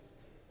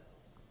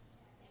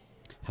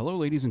Hello,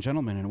 ladies and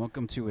gentlemen, and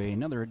welcome to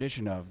another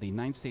edition of the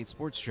 9th State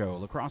Sports Show,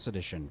 Lacrosse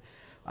Edition.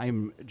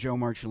 I'm Joe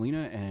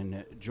Marchilena,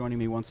 and joining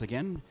me once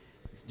again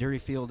is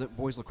Derryfield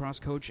Boys Lacrosse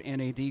coach and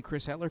AD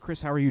Chris Hettler.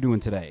 Chris, how are you doing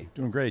today?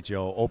 Doing great,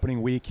 Joe.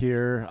 Opening week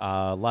here.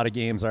 A lot of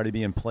games already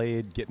being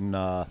played, getting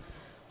a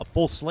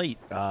full slate.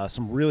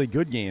 Some really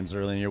good games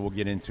early in the year we'll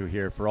get into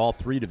here for all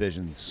three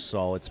divisions.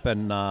 So it's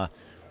been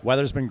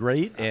weather's been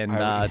great, and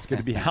it's good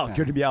to be out.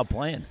 Good to be out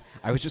playing.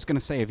 I was just going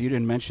to say, if you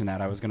didn't mention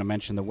that, I was going to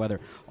mention the weather.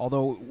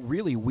 Although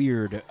really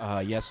weird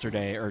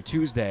yesterday or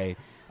Tuesday,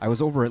 I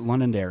was over at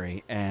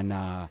Londonderry and,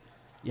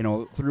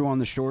 threw on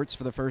the shorts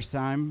for the first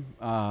time.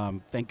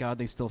 Thank God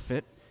they still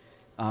fit.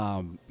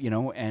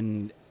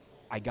 And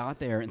I got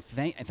there, and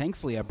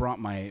thankfully I brought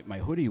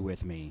my hoodie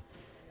with me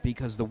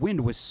because the wind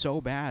was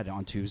so bad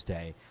on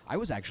Tuesday. I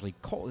was actually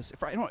cold.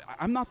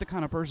 I'm not the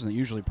kind of person that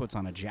usually puts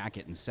on a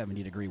jacket in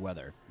 70-degree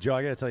weather. Joe,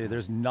 I got to tell you,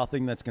 there's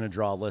nothing that's going to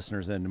draw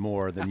listeners in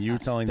more than you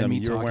telling them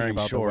you're wearing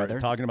shorts,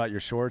 talking about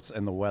your shorts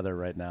and the weather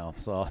right now.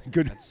 So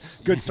good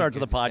start to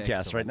the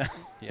podcast right now.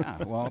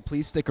 Yeah, well,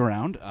 please stick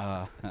around.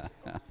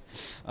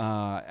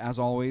 As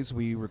always,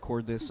 we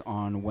record this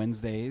on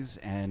Wednesdays,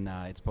 and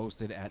it's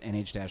posted at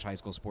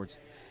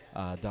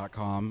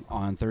nh-highschoolsports.com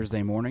on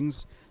Thursday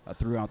mornings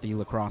throughout the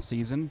lacrosse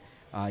season.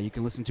 You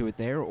can listen to it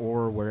there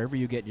or wherever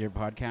you get your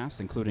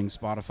podcasts, including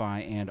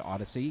Spotify and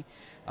Odyssey.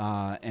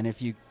 And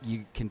if you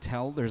can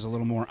tell, there's a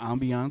little more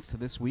ambiance to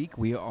this week.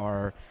 We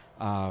are,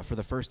 for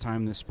the first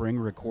time this spring,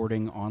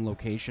 recording on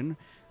location.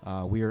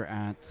 We are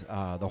at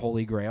the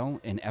Holy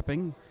Grail in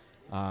Epping.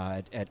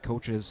 At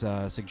Coach's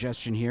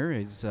suggestion here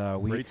is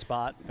great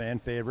spot, fan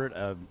favorite.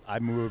 I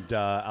moved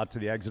out to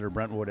the Exeter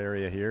Brentwood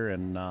area here,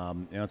 and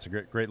it's a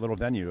great little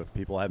venue. If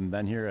people haven't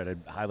been here, I'd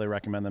highly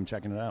recommend them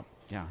checking it out.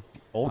 Yeah,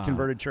 old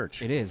converted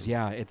church. It is.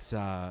 Yeah, it's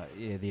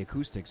the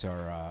acoustics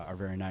are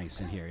very nice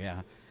in here.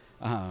 Yeah,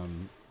 all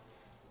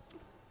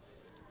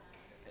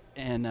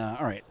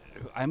right,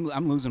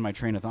 I'm losing my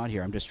train of thought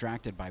here. I'm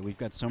distracted by we've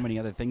got so many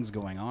other things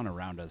going on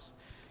around us.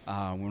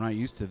 We're not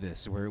used to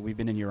this. We've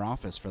been in your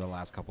office for the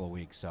last couple of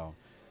weeks, so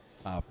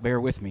bear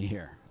with me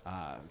here,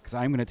 because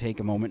I'm going to take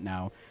a moment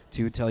now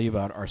to tell you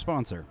about our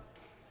sponsor.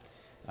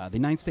 The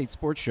 9th State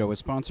Sports Show is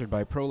sponsored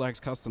by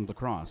Prolax Custom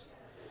Lacrosse.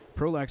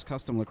 Prolax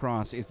Custom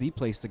Lacrosse is the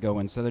place to go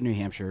in southern New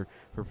Hampshire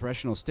for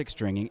professional stick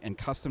stringing and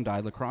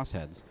custom-dyed lacrosse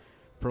heads.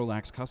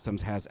 Prolax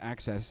Customs has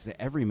access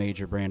to every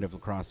major brand of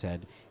lacrosse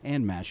head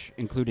and mesh,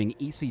 including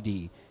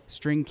ECD,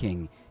 String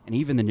King, and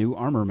even the new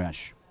Armor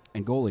Mesh.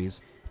 And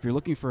goalies, if you're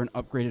looking for an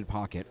upgraded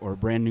pocket or a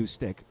brand new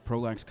stick,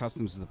 Prolax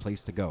Customs is the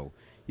place to go.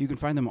 You can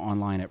find them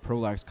online at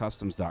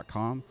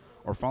prolaxcustoms.com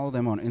or follow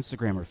them on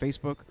Instagram or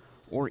Facebook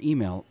or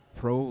email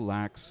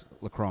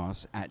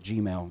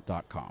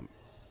prolaxlacrosse@gmail.com.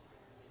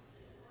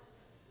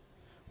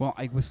 Well,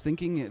 I was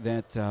thinking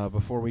that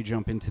before we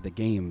jump into the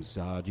games,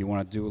 do you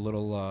want to do a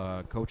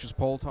little coaches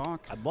poll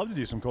talk? I'd love to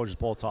do some coaches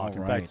poll talk. All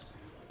In right. fact,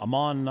 I'm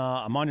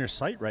on your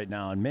site right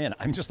now, and man,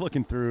 I'm just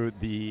looking through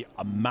the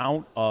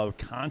amount of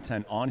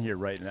content on here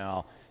right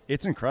now.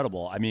 It's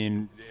incredible. I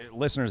mean,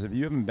 listeners, if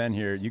you haven't been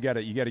here, you got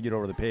to get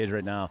over the page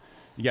right now.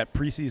 You got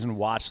preseason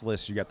watch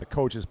lists. You got the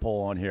coaches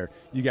poll on here.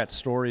 You got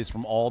stories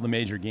from all the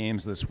major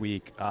games this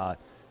week.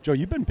 Joe,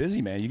 you've been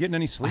busy, man. You getting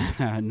any sleep?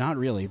 Not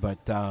really,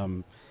 but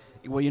I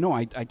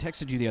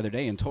texted you the other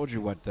day and told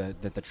you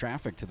that the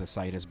traffic to the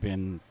site has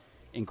been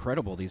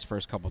incredible these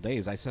first couple of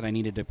days. I said I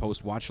needed to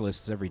post watch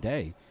lists every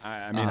day.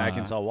 I mean, I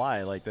can tell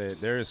why. Like,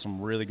 there is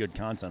some really good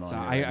content on so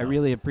here. I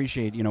really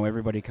appreciate,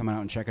 everybody coming out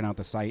and checking out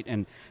the site.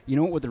 And you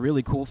know what the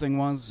really cool thing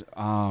was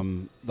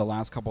the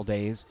last couple of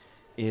days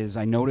is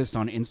I noticed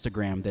on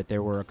Instagram that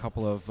there were a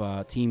couple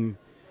of team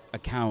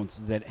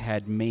accounts that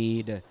had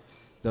made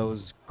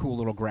those cool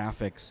little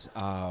graphics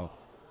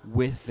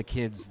with the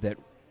kids that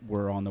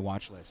were on the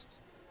watch list.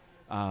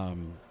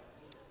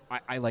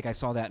 I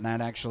saw that, and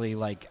that actually,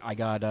 I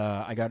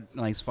got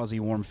nice fuzzy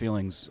warm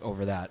feelings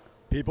over that.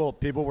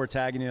 People were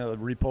tagging you,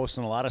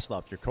 reposting a lot of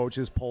stuff. Your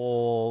coaches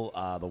poll,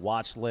 the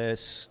watch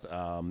list.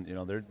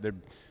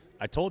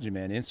 I told you,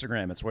 man.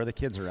 Instagram, it's where the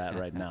kids are at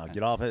right now.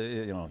 Get off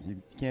it.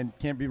 You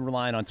can't be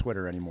relying on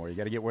Twitter anymore. You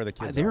got to get where the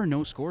kids. There are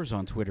no scores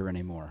on Twitter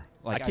anymore.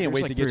 I can't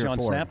wait to get you on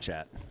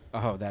Snapchat.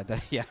 Oh, that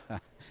yeah.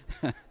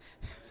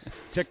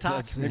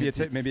 TikTok.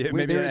 Maybe an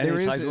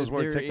NH High School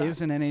Sports TikTok. There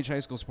is an NH High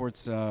School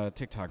Sports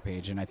TikTok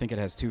page, and I think it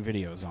has 2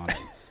 videos on it.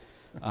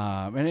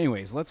 But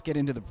anyways, let's get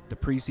into the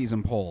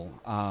preseason poll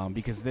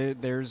because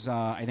there's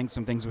I think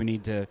some things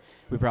we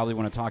probably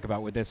want to talk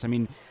about with this. I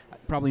mean,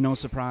 probably no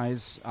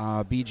surprise.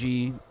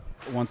 BG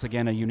once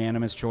again a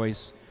unanimous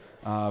choice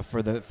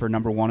for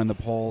number 1 in the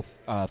poll,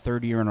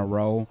 third year in a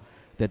row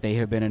that they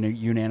have been a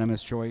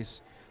unanimous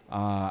choice.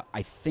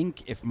 I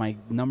think if my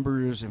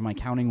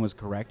counting was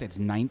correct, it's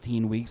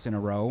 19 weeks in a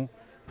row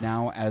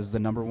now as the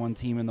number 1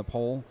 team in the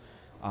poll.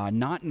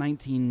 Not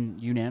 19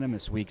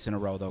 unanimous weeks in a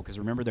row, though, because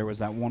remember there was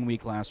that 1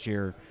 week last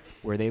year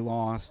where they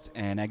lost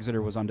and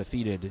Exeter was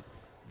undefeated.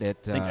 I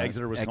think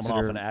Exeter was coming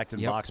off an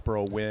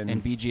Acton-Boxborough win.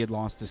 And BG had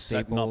lost to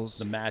Staples.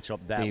 Setting up the matchup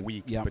that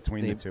week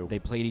between the two. They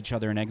played each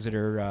other in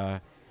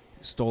Exeter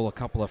stole a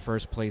couple of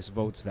first-place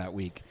votes that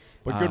week.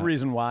 But good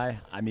reason why.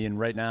 I mean,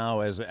 right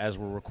now, as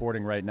we're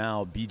recording right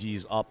now,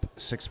 BG's up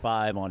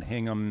 6-5 on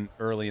Hingham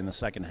early in the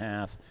second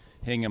half.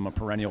 Hingham, a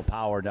perennial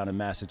power down in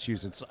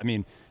Massachusetts. I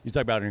mean, you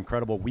talk about an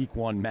incredible Week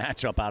 1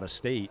 matchup out of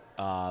state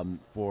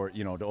for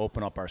to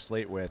open up our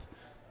slate with.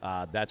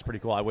 That's pretty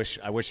cool. I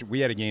wish we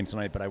had a game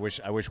tonight, but I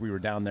wish we were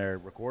down there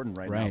recording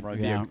right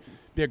now. It'd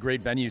be a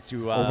great venue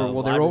to.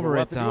 They're over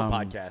at do a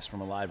podcast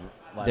from a live.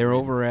 They're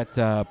over at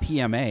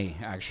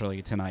PMA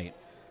actually tonight.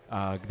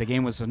 The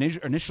game was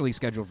initially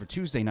scheduled for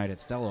Tuesday night at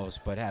Stellos,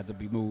 but had to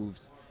be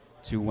moved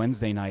to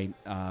Wednesday night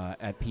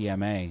at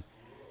PMA.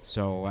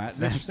 So it's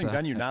an interesting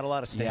venue. Not a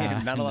lot of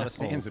stands. Not a lot of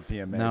stands at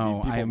PMA.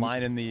 No, people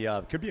lining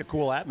the. Could be a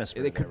cool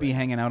atmosphere. They could be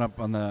hanging out up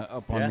on the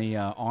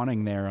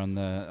awning there on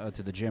the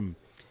to the gym.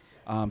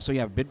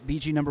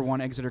 BG number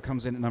 1, Exeter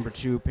comes in at number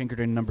 2,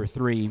 Pinkerton number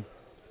 3.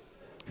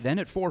 Then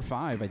at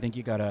 4-5, I think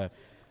you got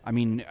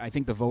I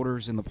think the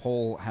voters in the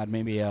poll had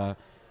maybe a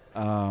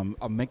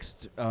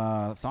mixed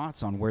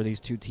thoughts on where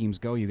these two teams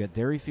go. You got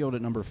Derryfield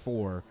at number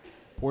 4,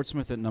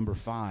 Portsmouth at number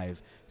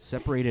 5,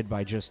 separated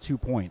by just 2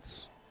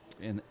 points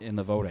in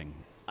the voting.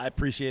 I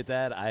appreciate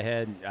that. I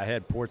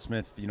had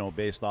Portsmouth,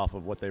 based off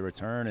of what they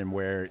return and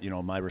where,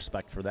 my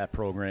respect for that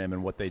program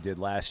and what they did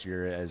last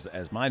year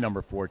as my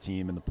number 4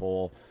 team in the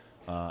poll.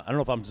 I don't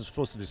know if I'm just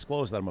supposed to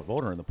disclose that I'm a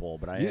voter in the poll,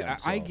 but I am.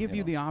 I give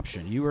you the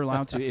option. You are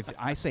allowed to. If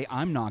I say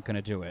I'm not going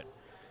to do it,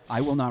 I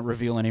will not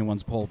reveal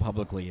anyone's poll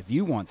publicly. If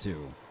you want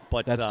to,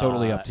 but that's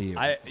totally up to you.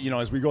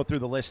 As we go through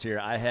the list here,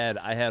 I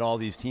had all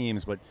these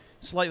teams, but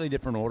slightly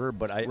different order.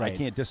 But I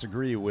can't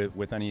disagree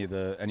with any of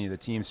the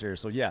teams here.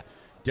 So yeah,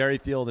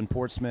 Derryfield and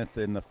Portsmouth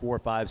in the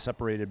 4-5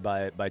 separated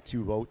by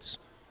 2 votes,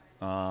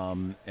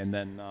 and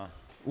then.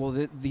 Well,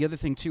 the other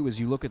thing, too, is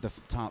you look at the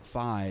top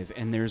 5,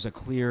 and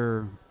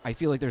I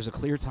feel like there's a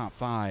clear top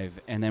 5,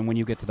 and then when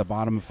you get to the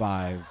bottom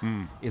 5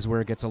 is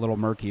where it gets a little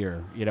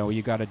murkier.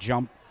 You got to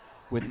jump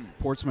with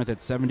Portsmouth at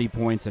 70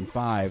 points and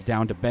 5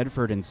 down to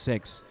Bedford and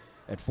 6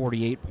 at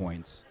 48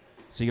 points.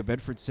 So you got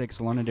Bedford 6,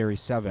 Londonderry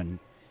 7.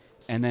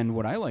 And then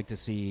what I like to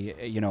see,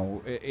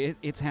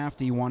 it's half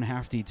D1,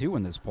 half D2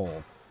 in this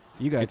poll.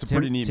 You got it's a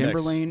pretty neat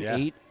Timberlane mix. Yeah.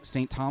 8,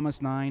 St.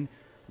 Thomas 9,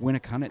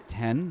 Winnacunnet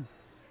 10.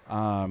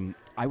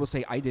 I will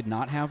say I did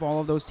not have all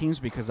of those teams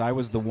because I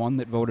was the one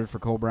that voted for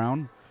Cole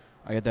Brown.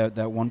 I had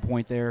that 1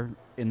 point there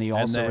in the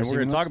All-Star. We're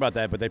going to talk about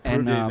that, but they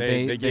proved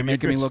they gave me a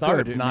good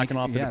start, knocking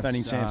off the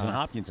defending champs in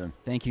Hopkinton.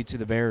 Thank you to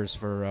the Bears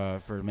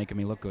for making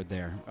me look good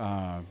there.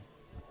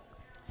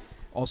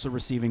 Also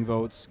receiving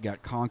votes,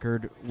 got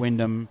Concord,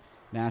 Wyndham,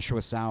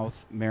 Nashua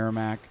South,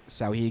 Merrimack,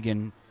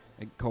 Sauhegan,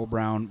 Cole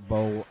Brown,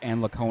 Bow,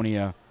 and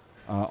Laconia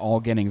all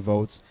getting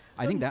votes.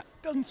 I think that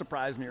doesn't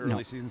surprise me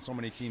early season, so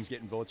many teams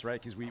getting votes, right?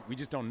 Because we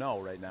just don't know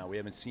right now. We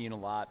haven't seen a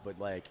lot, but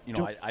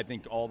I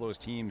think all those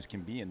teams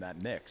can be in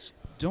that mix.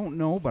 Don't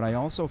know, but I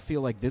also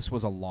feel like this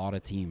was a lot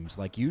of teams.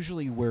 Like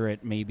usually we're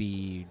at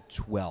maybe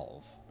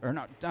 12 or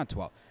not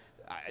 12.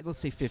 Let's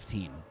say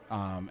 15.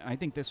 I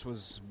think this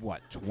was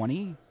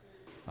 20?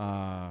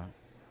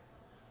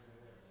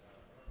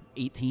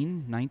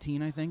 18,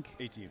 19, I think.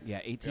 18. Yeah,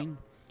 18.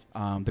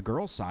 Yep. The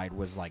girls' side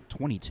was like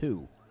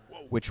 22.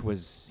 Which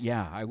was,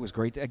 it was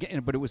great.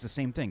 Again, but it was the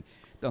same thing.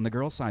 On the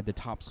girls' side, the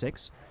top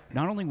 6,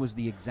 not only was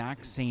the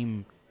exact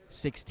same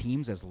 6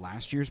 teams as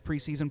last year's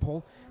preseason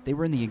poll, they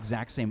were in the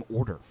exact same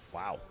order.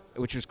 Wow.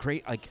 Which is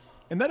great.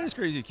 And that is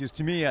crazy because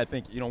to me, I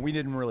think, we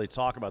didn't really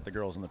talk about the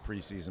girls in the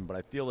preseason, but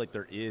I feel like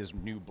there is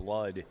new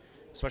blood,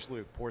 especially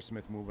with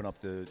Portsmouth moving up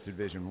to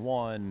Division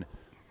 1,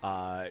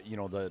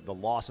 the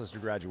losses to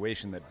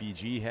graduation that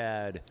BG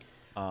had.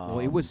 Well,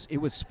 it was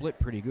split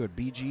pretty good.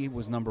 BG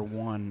was number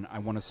 1, I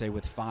want to say,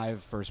 with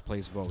 5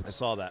 first-place votes. I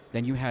saw that.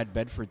 Then you had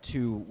Bedford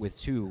 2 with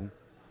 2,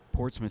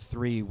 Portsmouth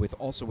 3 with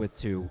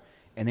 2,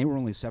 and they were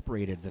only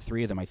separated, the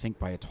 3 of them, I think,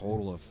 by a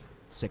total of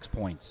 6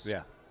 points.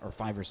 Yeah. Or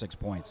 5 or 6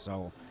 points.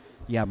 So,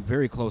 yeah,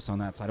 very close on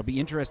that side. It'll be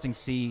interesting to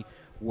see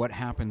what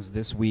happens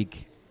this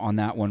week on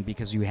that one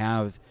because you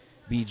have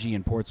BG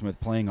and Portsmouth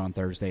playing on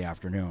Thursday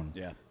afternoon.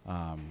 Yeah.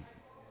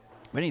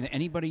 But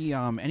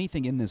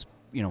anything in this,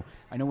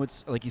 I know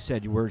it's like you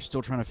said, we're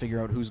still trying to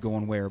figure out who's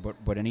going where,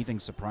 but anything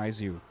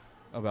surprise you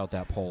about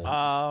that poll?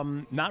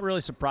 Not really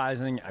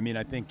surprising. I mean,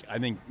 I think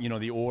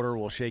the order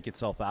will shake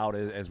itself out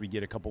as we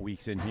get a couple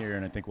weeks in here,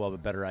 and I think we'll have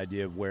a better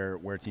idea of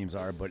where teams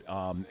are. But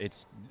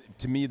it's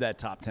to me that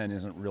top 10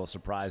 isn't real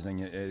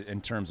surprising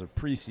in terms of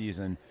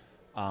preseason.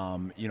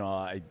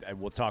 I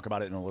will talk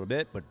about it in a little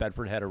bit, but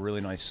Bedford had a really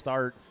nice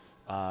start.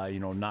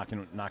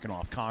 Knocking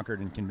off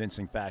Concord in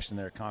convincing fashion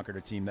there. Concord,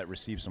 a team that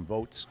received some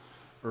votes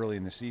early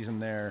in the season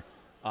there.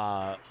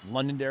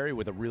 Londonderry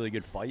with a really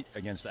good fight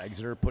against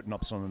Exeter, putting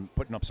up some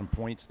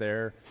points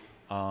there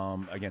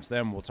against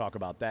them. We'll talk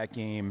about that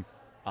game.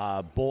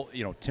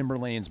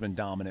 Timberlane's been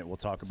dominant. We'll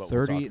talk about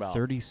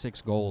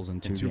 36 goals in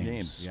two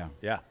games.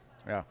 Yeah.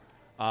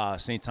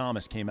 St.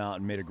 Thomas came out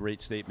and made a great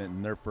statement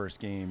in their first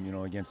game,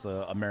 against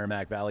a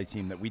Merrimack Valley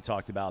team that we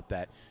talked about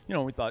that,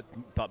 we thought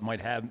might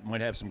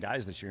have some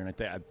guys this year. And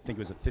I think it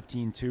was a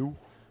 15-2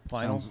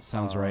 final.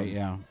 Sounds right,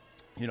 yeah.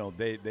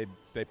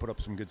 they put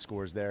up some good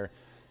scores there.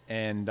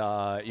 And,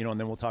 and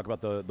then we'll talk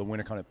about the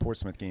Winnacunnet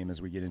Portsmouth game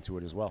as we get into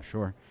it as well.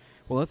 Sure.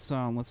 Well,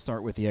 let's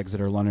start with the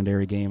Exeter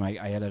Londonderry game.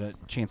 I had a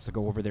chance to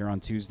go over there on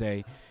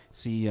Tuesday,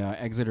 see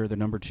Exeter, the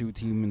number 2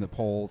 team in the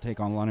poll, take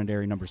on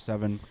Londonderry, number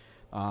 7.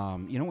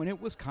 And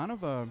it was kind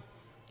of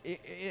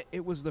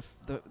it was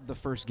the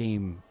first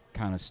game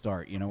kind of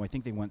start. I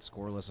think they went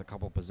scoreless a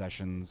couple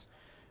possessions.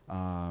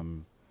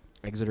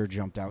 Exeter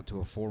jumped out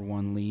to a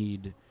 4-1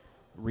 lead,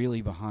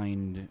 really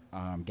behind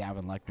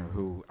Gavin Lechner,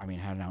 who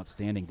had an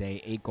outstanding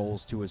day, 8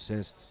 goals, 2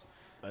 assists.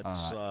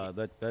 That's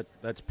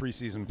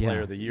preseason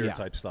player of the year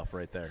type stuff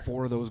right there.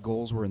 4 of those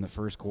goals were in the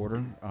first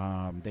quarter.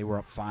 They were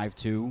up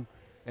 5-2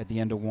 at the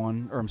end of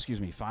 1, or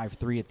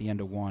 5-3 at the end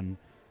of 1.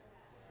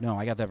 No,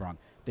 I got that wrong.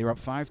 They were up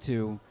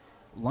 5-2.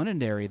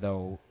 Londonderry,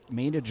 though,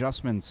 made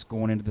adjustments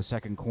going into the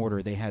second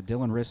quarter. They had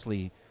Dylan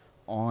Risley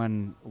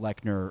on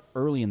Lechner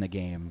early in the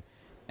game,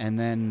 and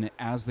then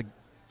as the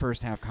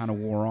first half kind of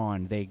wore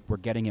on, they were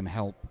getting him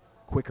help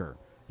quicker.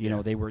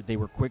 They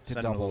were quick to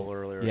Send double. A little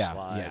earlier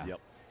slide. Yeah.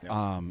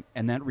 Yep.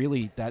 And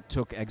that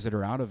took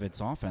Exeter out of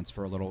its offense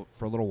for a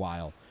little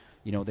while.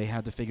 They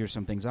had to figure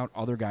some things out.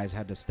 Other guys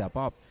had to step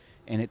up,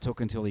 and it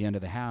took until the end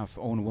of the half.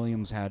 Owen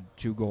Williams had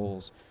 2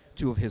 goals,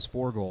 2 of his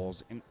 4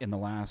 goals in the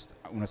last,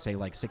 I want to say,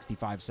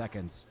 65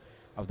 seconds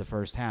of the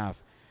first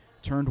half.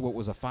 Turned what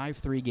was a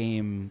 5-3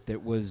 game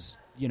that was,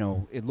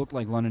 it looked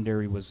like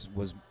Londonderry was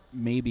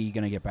maybe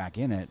going to get back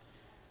in it,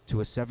 to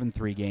a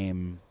 7-3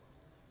 game,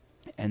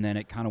 and then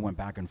it kind of went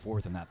back and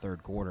forth in that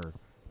third quarter.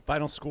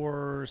 Final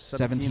score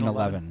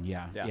 17-11.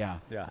 Yeah.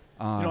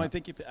 I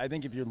think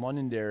if you're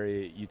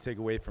Londonderry, you take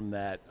away from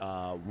that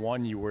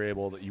one, you were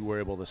able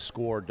to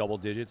score double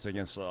digits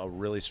against a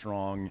really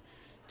strong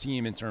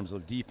team in terms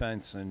of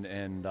defense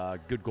and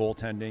good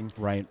goaltending.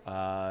 Right.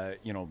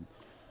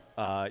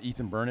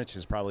 Ethan Burnich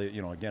is probably,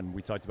 again,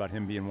 we talked about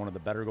him being one of the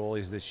better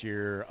goalies this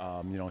year.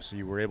 So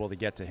you were able to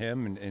get to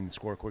him and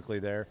score quickly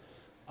there.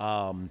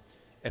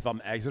 If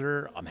I'm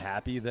Exeter, I'm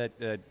happy that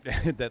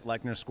that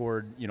Lechner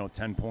scored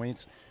 10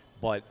 points,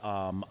 but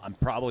I'm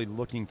probably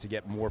looking to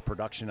get more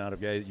production out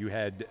of guys. You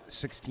had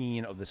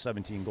 16 of the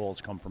 17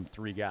 goals come from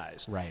 3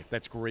 guys. Right.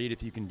 That's great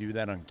if you can do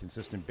that on a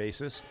consistent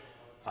basis.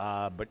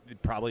 But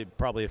probably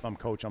if I'm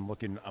coach, I'm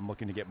looking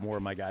to get more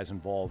of my guys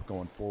involved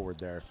going forward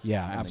there.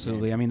 Yeah,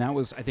 absolutely. I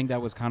think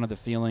that was kind of the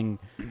feeling,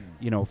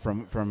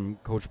 from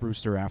Coach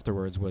Brewster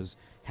afterwards, was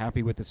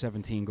happy with the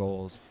 17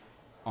 goals.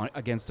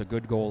 Against a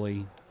good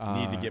goalie,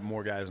 need to get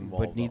more guys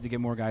involved. To get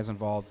more guys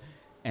involved,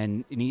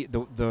 and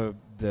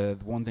the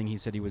one thing he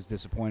said he was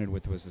disappointed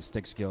with was the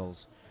stick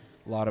skills.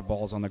 A lot of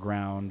balls on the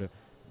ground,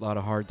 a lot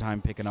of hard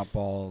time picking up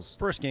balls.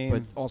 First game,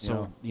 but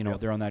also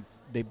they're on that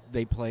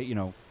they play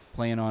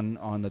playing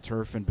on the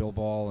turf in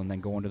Bilbao and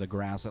then going to the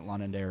grass at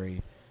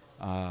Londonderry.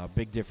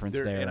 Big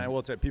difference there. And I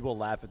will tell you, people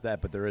laugh at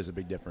that, but there is a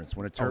big difference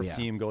when a turf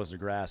team goes to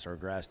grass or a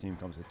grass team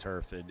comes to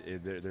turf.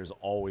 There's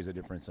always a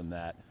difference in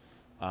that.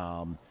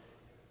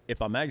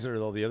 If I'm Exeter,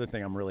 though, the other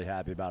thing I'm really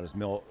happy about is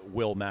Will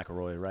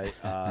McElroy,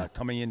 right?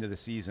 Coming into the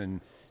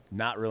season,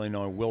 not really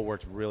knowing. Will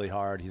worked really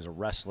hard. He's a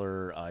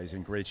wrestler. He's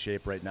in great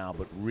shape right now,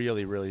 but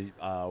really, really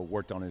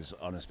worked on his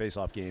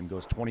face-off game.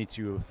 Goes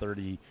 22 of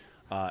 30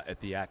 at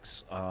the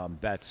X.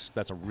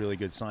 That's a really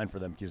good sign for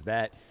them, because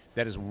that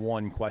is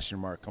one question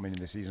mark coming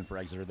into the season for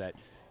Exeter.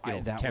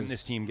 Can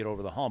this team get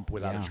over the hump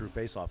without a true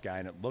face-off guy?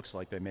 And it looks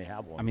like they may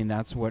have one.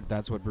 That's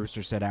what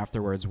Brewster said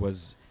afterwards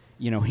was.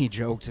 He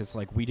joked, it's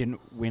like we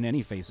didn't win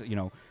any face.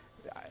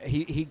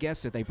 He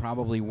guessed that they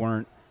probably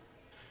weren't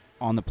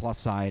on the plus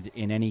side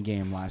in any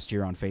game last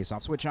year on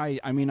faceoffs, which I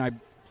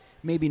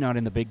maybe not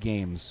in the big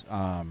games,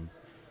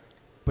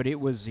 but it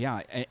was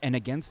and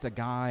against a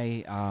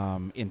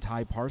guy in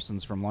Ty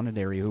Parsons from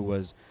Londonderry, who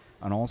was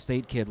an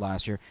all-state kid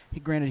last year.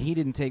 Granted, he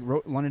didn't take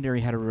Londonderry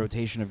had a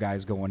rotation of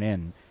guys going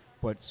in,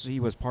 but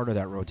he was part of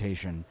that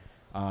rotation.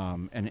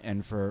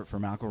 And for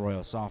McElroy,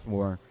 a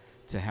sophomore,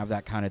 to have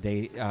that kind of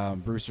day.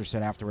 Brewster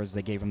said afterwards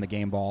they gave him the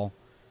game ball.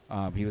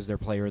 He was their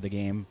player of the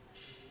game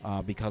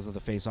because of the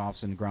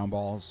face-offs and ground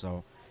balls.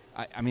 So,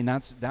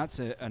 that's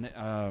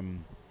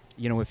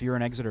if you're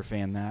an Exeter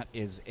fan, that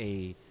is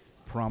a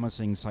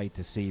promising sight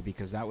to see,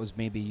 because that was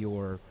maybe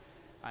your,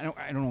 I don't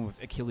know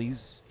if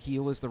Achilles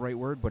heel is the right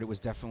word, but it was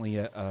definitely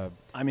a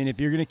if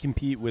you're going to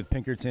compete with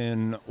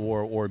Pinkerton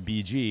or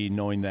BG,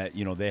 knowing that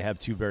they have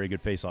 2 very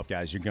good face-off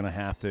guys, you're going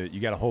to you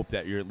got to hope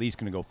that you're at least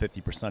going to go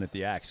 50% at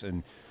the X.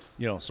 And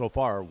so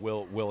far,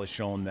 Will has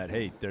shown that,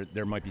 hey,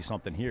 there might be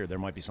something here. There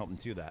might be something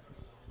to that.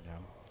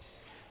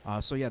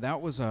 Yeah.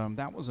 That was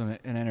an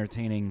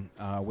entertaining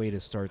way to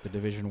start the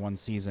Division I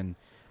season.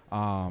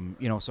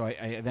 So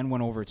I then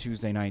went over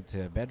Tuesday night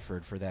to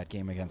Bedford for that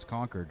game against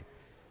Concord,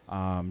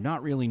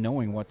 not really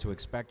knowing what to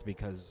expect,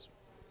 because,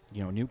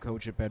 new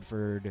coach at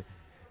Bedford,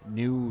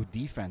 new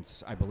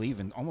defense, I believe,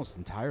 and almost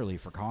entirely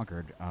for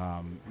Concord.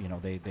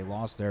 They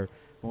lost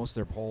most of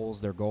their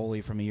polls, their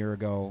goalie from a year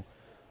ago.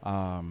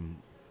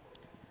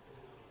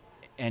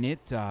 And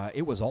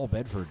it was all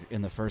Bedford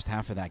in the first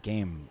half of that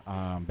game.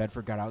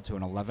 Bedford got out to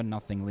an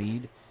 11-0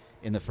 lead,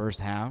 in the first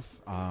half.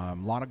 A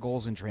lot of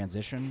goals in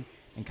transition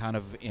and kind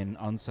of in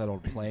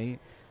unsettled play.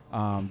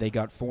 They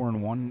got 4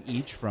 and 1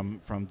 each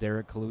from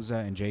Derek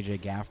Kaluza and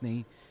JJ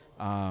Gaffney.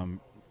 I'm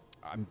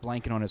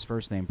blanking on his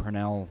first name,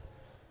 Purnell.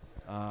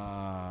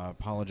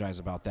 Apologize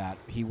about that.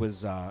 He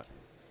was I'll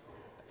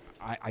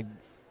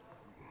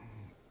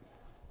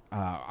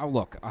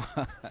look.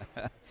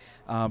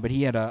 But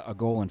he had a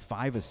goal and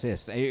 5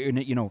 assists.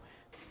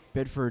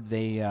 Bedford,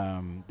 they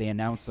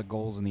announce the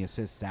goals and the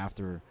assists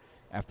after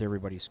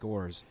everybody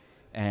scores,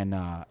 and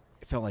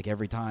it felt like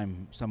every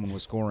time someone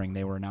was scoring,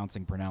 they were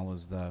announcing Purnell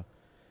as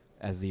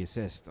the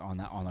assist on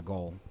the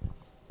goal.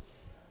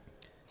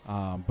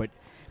 But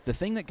the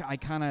thing that I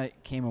kind of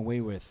came away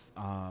with,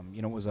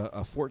 it was a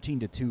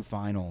 14-2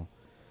 final,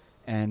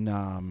 and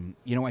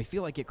I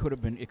feel like it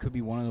could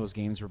be one of those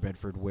games for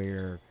Bedford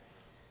where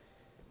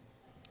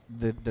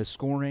the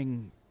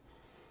scoring,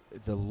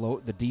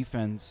 the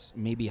defense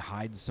maybe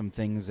hides some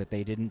things that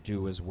they didn't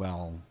do as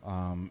well.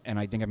 And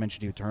I think I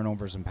mentioned to you,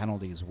 turnovers and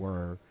penalties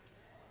were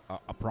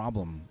a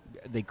problem.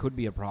 They could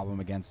be a problem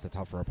against a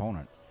tougher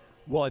opponent.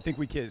 Well, I think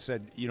we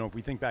said, if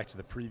we think back to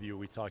the preview,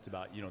 we talked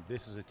about,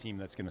 this is a team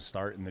that's going to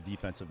start in the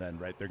defensive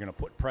end, right? They're going to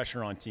put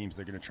pressure on teams.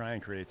 They're going to try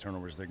and create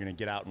turnovers. They're going to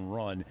get out and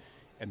run.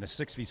 And the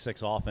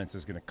 6v6 offense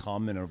is going to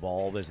come and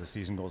evolve as the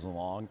season goes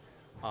along.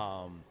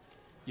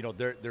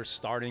 They're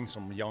starting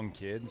some young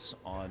kids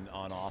on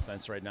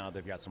offense right now.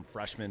 They've got some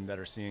freshmen that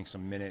are seeing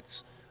some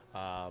minutes.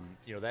 That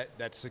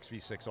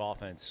 6v6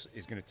 offense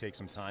is going to take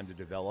some time to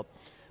develop.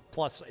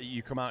 Plus,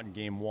 you come out in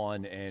game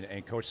one,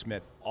 and Coach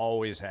Smith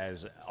always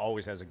has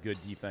a good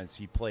defense.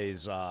 He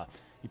plays a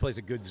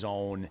good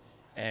zone,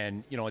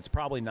 and it's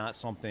probably not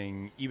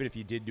something. Even if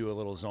you did do a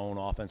little zone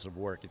offensive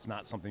work, it's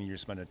not something you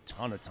spend a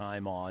ton of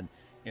time on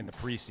in the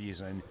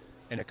preseason.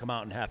 And to come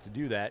out and have to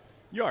do that,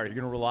 you're going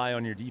to rely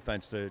on your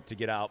defense to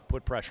get out,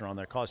 put pressure on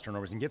their cause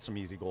turnovers, and get some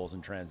easy goals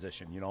in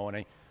transition.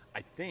 And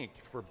I think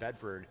for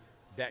Bedford,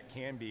 that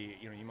can be,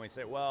 you might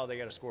say, well, they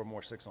got to score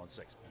more 6-on-6.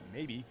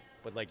 Maybe,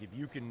 but like if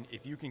you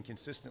can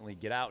consistently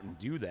get out and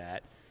do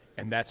that,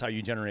 and that's how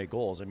you generate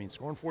goals. I mean,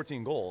 scoring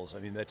 14 goals,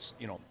 that's,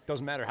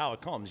 doesn't matter how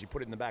it comes. You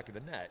put it in the back of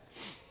the net.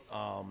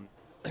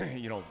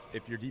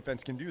 If your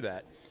defense can do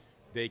that,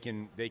 they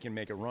can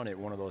make a run at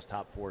one of those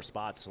top 4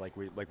 spots like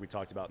we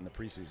talked about in the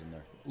preseason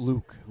there.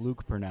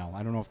 Luke Purnell.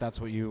 I don't know if that's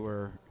what you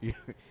were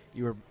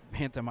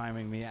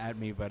pantomiming at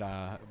me,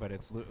 but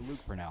it's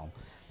Luke Purnell.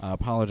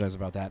 Apologize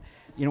about that.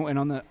 And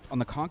on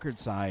the Concord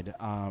side,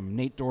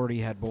 Nate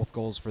Doherty had both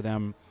goals for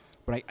them,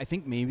 but I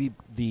think maybe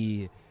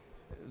the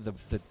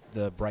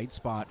bright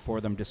spot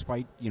for them,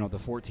 despite the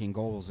 14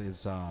 goals,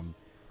 is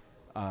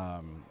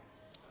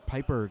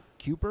Piper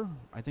Cooper.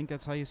 I think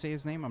that's how you say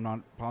his name. I'm not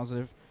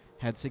positive.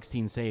 Had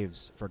 16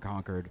 saves for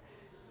Concord,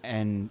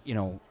 and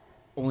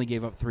only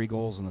gave up 3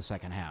 goals in the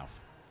second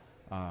half.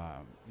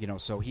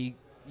 So he.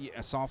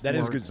 A sophomore. That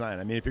is a good sign.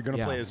 If you're going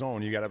to play a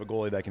zone, you got to have a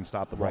goalie that can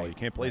stop the ball. Right. You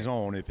can't play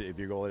zone if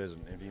your goalie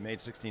isn't. If he made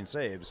 16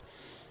 saves,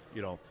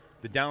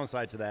 the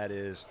downside to that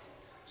is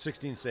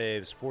 16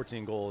 saves,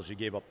 14 goals. You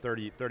gave up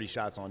 30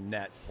 shots on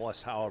net,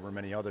 plus however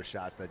many other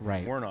shots that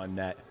weren't on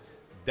net.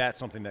 That's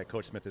something that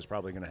Coach Smith is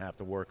probably going to have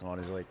to work on.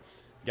 Is like,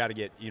 got to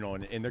get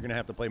and they're going to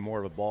have to play more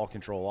of a ball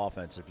control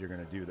offense if you're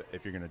going to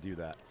do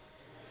that.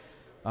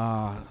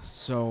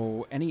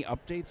 So any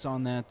updates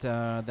on that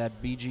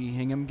BG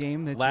Hingham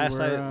game that last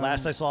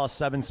I saw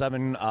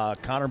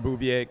 7-7 Connor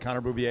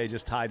Bouvier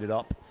just tied it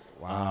up.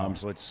 Wow.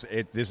 So it's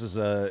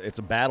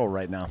a battle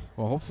right now.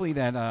 Well, hopefully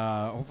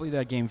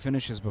that game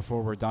finishes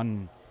before we're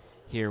done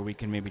here. We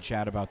can maybe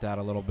chat about that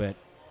a little bit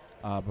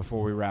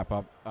before we wrap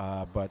up.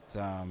 All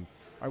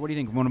right, what do you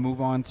think? We want to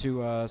move on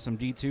to some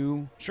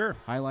D2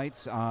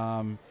 highlights.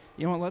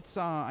 Let's.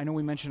 I know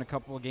we mentioned a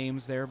couple of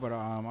games there, but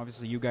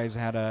obviously you guys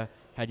had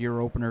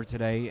your opener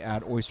today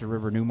at Oyster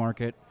River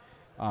Newmarket.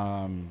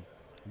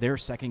 Their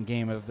second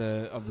game of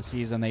the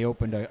season. They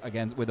opened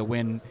with a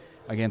win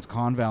against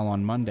Conval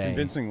on Monday.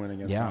 Convincing win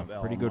against Conval. Yeah,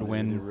 pretty good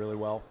win. They did really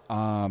well.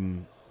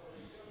 And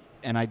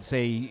I'd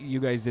say you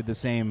guys did the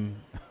same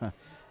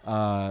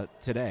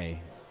today.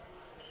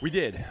 We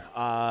did.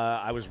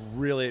 I was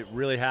really,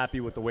 really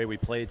happy with the way we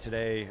played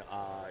today.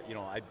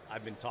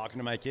 I've been talking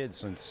to my kids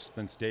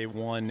since day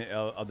one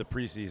of the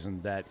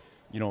preseason that,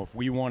 if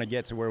we want to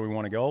get to where we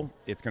want to go,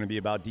 it's going to be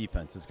about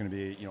defense. It's going to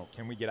be,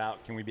 can we get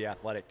out? Can we be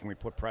athletic? Can we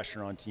put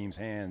pressure on teams'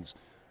 hands?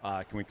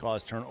 Can we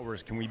cause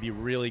turnovers? Can we be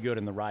really good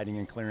in the riding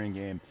and clearing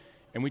game?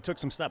 And we took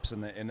some steps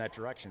in that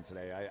direction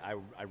today.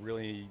 I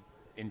really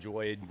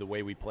enjoyed the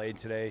way we played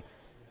today.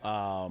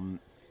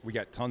 We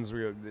got tons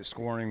of the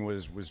scoring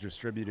was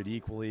distributed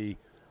equally,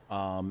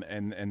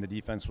 and the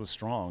defense was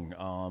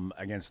strong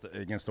against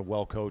a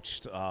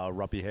well-coached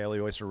Ruppy Haley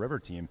Oyster River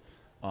team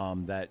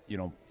that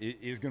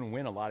is going to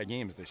win a lot of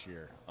games this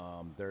year.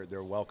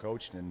 They're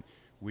well-coached, and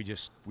we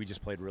just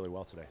played really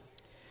well today.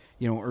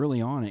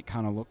 Early on it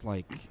kind of looked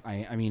like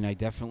I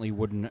definitely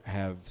wouldn't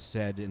have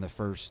said in the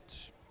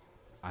first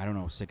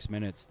 6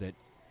 minutes that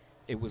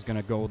it was going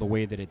to go the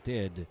way that it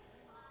did.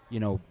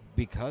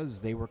 because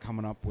they were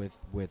coming up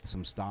with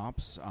some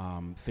stops.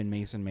 Finn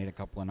Mason made a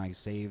couple of nice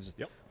saves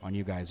on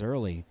you guys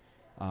early,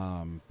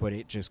 but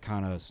it just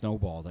kind of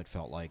snowballed, it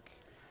felt like.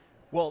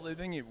 Well, the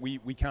thing is,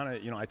 we kind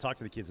of, I talked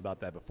to the kids about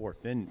that before.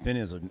 Finn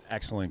is an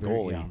excellent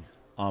goalie,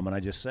 and I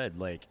just said,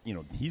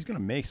 he's going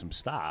to make some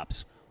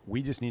stops.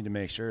 We just need to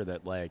make sure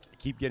that,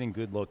 keep getting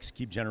good looks,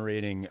 keep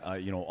generating,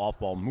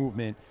 off-ball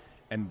movement.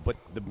 But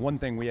the one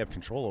thing we have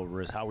control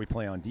over is how we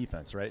play on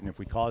defense, right? And if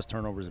we cause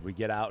turnovers, if we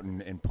get out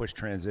and push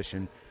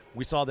transition,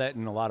 we saw that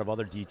in a lot of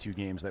other D2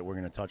 games that we're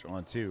going to touch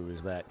on too,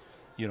 is that,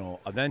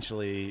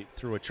 eventually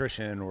through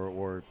attrition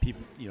or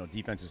people,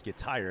 defenses get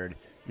tired,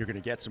 you're going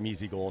to get some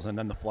easy goals, and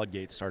then the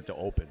floodgates start to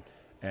open.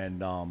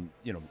 And,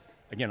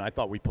 again, I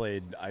thought we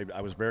played –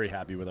 I was very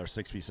happy with our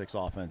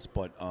 6v6 offense.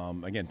 But,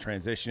 again,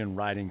 transition,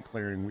 riding,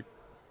 clearing,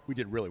 we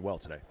did really well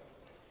today.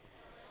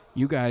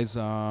 You guys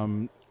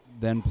then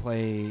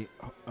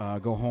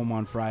go home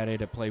on Friday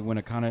to play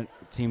Winnacunnet,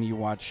 team you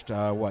watched,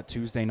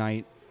 Tuesday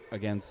night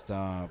against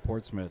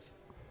Portsmouth,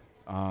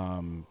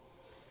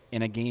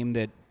 in a game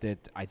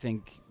that I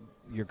think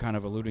you're kind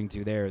of alluding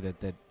to there,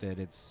 that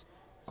it's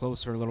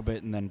close for a little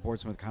bit, and then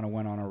Portsmouth kind of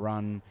went on a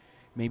run.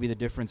 Maybe the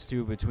difference,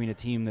 too, between a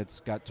team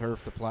that's got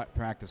turf to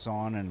practice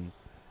on and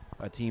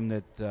a team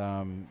that,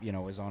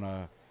 is on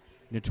a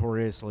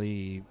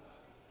notoriously,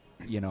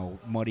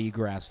 muddy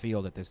grass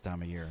field at this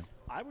time of year.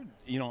 I would,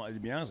 to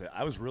be honest,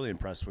 I was really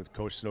impressed with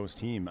Coach Snow's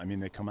team. I mean,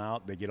 they come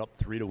out, they get up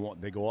 3-1,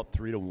 they go up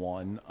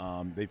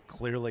 3-1. They've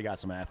clearly got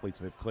some athletes.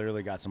 They've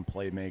clearly got some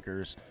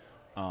playmakers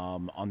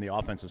on the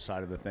offensive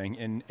side of the thing.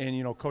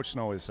 And Coach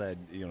Snow has said,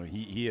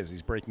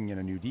 he's breaking in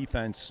a new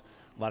defense.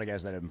 A lot of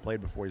guys that haven't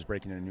played before, he's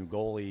breaking in a new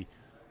goalie.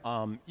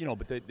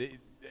 But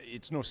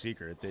it's no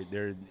secret.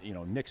 They're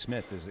Nick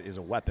Smith is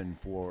a weapon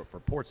for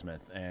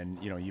Portsmouth.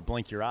 And, you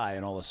blink your eye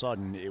and all of a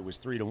sudden it was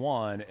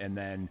 3-1, and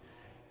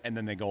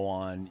then they go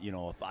on, a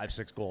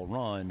 5-6 goal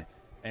run,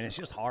 and it's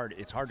just hard.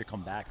 It's hard to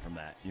come back from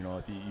that.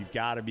 If you've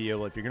got to be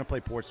able, if you're going to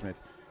play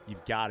Portsmouth,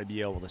 you've got to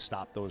be able to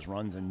stop those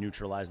runs and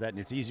neutralize that. And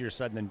it's easier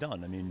said than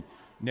done. I mean,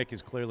 Nick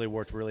has clearly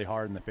worked really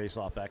hard in the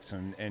face-off X,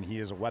 and he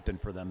is a weapon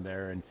for them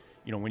there. And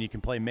when you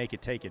can play make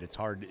it, take it, it's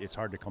hard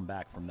to come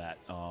back from that.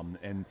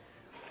 And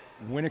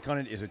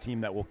Winnacunnet is a team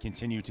that will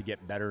continue to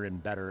get better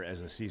and better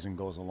as the season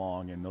goes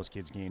along, and those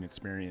kids gain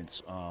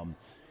experience.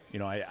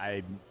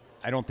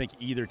 I don't think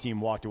either team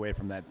walked away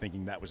from that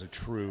thinking that was a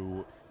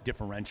true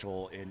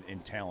differential in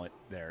talent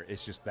there.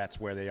 It's just that's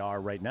where they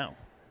are right now.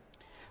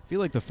 I feel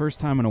like the first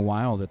time in a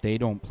while that they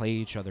don't play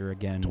each other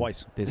again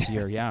twice this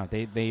year. Yeah,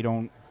 they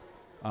don't.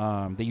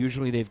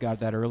 They've got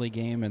that early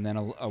game and then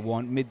a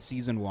one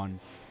mid-season one,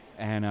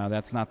 and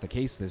that's not the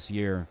case this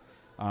year.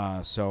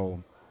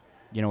 So,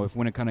 if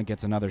Winnacunnet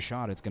gets another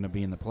shot, it's going to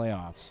be in the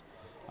playoffs.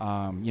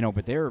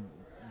 But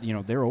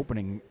their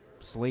opening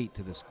slate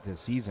to this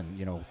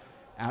season,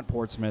 at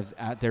Portsmouth,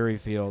 at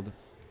Derryfield,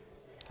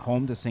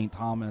 home to St.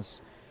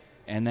 Thomas,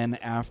 and then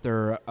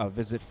after a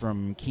visit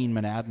from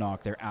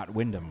Keene-Monadnock, they're at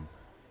Wyndham.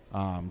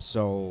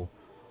 So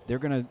they're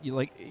gonna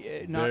they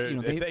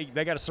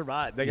got to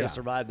survive. They got to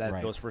survive that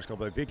right. Those first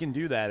couple. If they can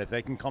do that, if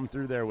they can come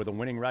through there with a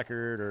winning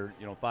record or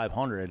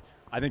 500,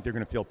 I think they're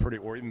going to feel pretty,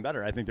 or even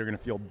better, I think they're going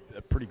to feel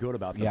pretty good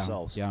about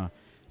themselves. Yeah,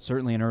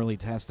 certainly an early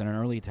test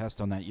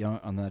on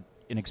that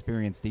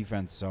inexperienced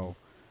defense. So,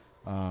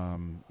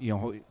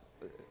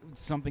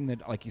 something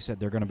that, like you said,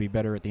 they're going to be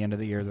better at the end of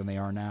the year than they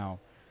are now.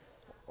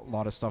 A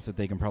lot of stuff that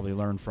they can probably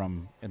learn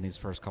from in these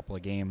first couple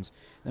of games.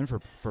 Then for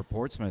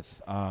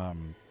Portsmouth,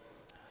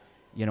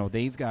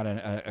 they've got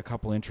a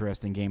couple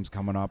interesting games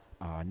coming up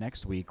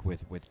next week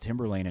with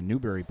Timberlane and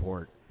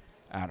Newburyport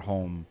at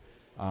home.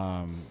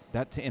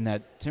 That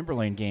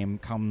Timberlane game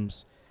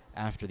comes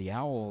after the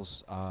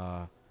Owls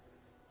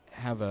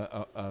have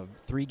a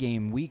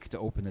 3-game week to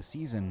open the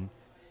season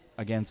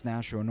against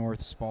Nashua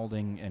North,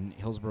 Spalding, and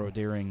Hillsborough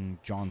Deering,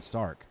 John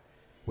Stark,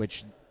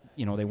 which,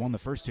 they won the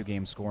first 2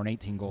 games scoring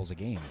 18 goals a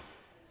game.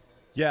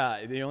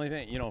 Yeah, the only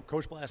thing,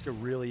 Coach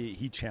Blaska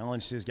he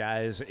challenged his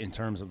guys in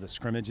terms of the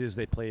scrimmages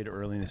they played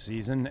early in the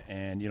season,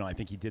 and, I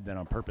think he did that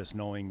on purpose,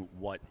 knowing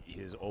what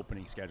his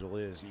opening schedule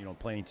is,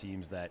 playing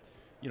teams that,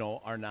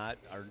 are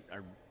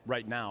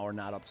right now are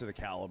not up to the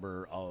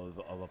caliber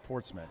of a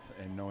Portsmouth,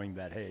 and knowing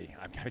that, hey,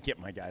 I've got to get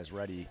my guys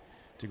ready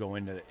to go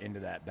into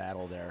that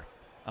battle there.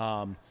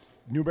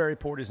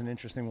 Newburyport is an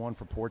interesting one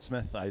for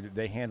Portsmouth.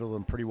 They handled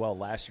them pretty well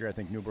last year. I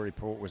think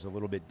Newburyport was a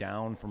little bit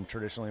down from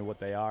traditionally what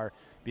they are.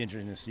 Be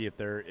interesting to see if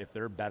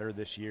they're better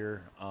this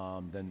year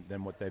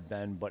than what they've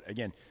been. But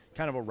again,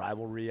 kind of a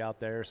rivalry out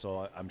there,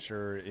 so I'm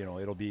sure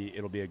it'll be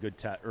a good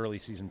early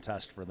season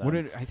test for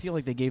them. I feel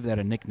like they gave that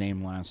a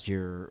nickname last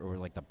year, or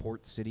like the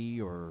Port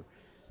City or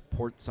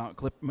Port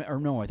Clip, or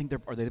no? I think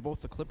are they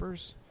both the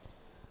Clippers?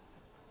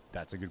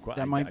 That's a good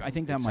question. I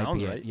think that might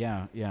be right. it.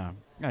 Yeah.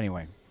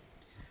 Anyway.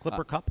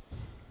 Clipper Cup?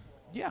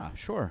 Yeah,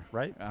 sure.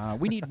 Right?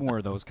 We need more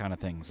of those kind of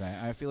things.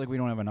 I feel like we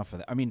don't have enough of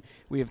that. I mean,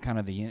 we have kind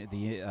of the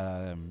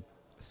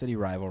city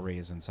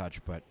rivalries and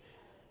such, but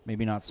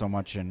maybe not so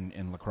much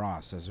in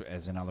lacrosse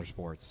as in other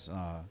sports.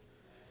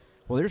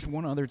 Well, there's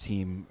one other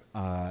team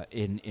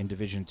in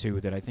Division II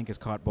that I think has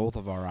caught both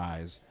of our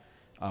eyes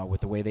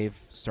with the way they've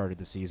started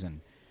the season.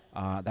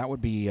 That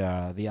would be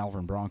the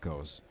Alvern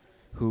Broncos,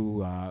 who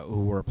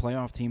were a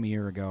playoff team a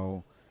year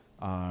ago.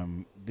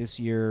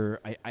 This year,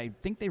 I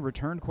think they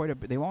returned quite a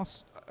bit. They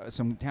lost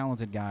some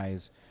talented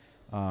guys.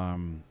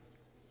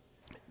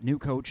 New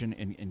coach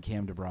in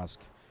Cam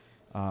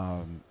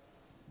DeBrusque.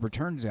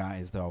 Returned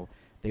guys, though.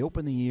 They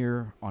opened the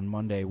year on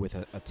Monday with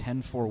a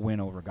 10-4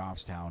 win over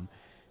Goffstown.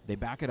 They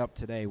back it up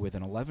today with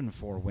an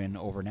 11-4 win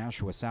over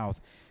Nashua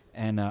South.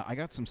 And I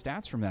got some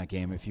stats from that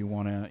game if you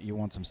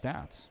want some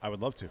stats. I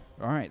would love to.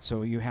 All right,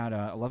 so you had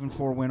a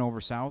 11-4 win over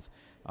South.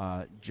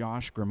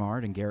 Josh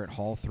Grimard and Garrett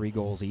Hall, 3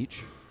 goals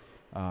each.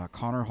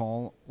 Connor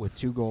Hall with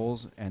 2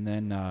 goals, and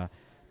then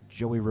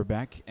Joey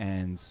Rebeck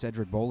and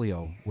Cedric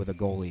Bolio with a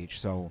goal each.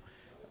 So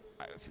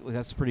I feel like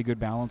that's a pretty good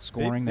balance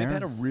scoring there. They've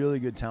had a really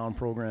good talent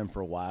program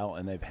for a while,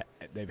 and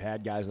they've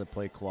had guys that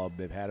play club.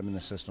 They've had them in the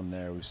system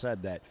there. We've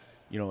said that,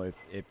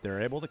 if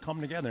they're able to come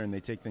together and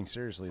they take things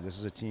seriously, this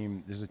is a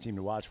team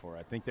to watch for.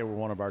 I think they were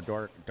one of our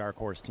dark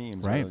horse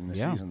teams early in the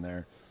season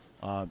there.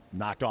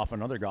 Knocked off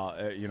another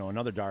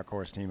dark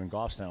horse team in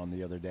Goffstown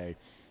the other day.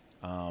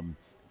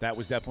 That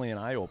was definitely an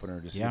eye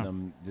opener to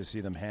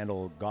see them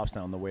handle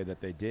Goffstown the way that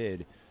they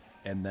did,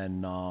 and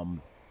then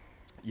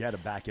you had to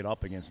back it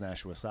up against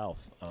Nashua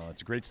South.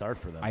 It's a great start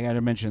for them. I got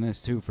to mention this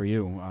too for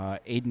you,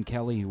 Aiden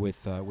Kelly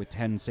with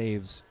 10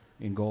 saves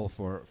in goal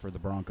for the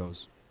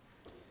Broncos.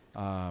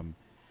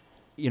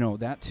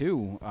 That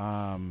too.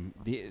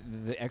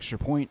 The extra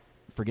point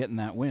for getting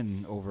that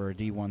win over a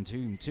D1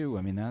 team too.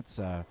 I mean, that's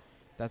a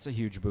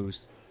huge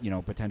boost.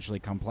 Potentially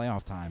come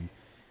playoff time.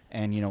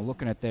 And,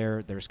 looking at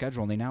their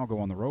schedule, and they now go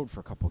on the road for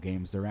a couple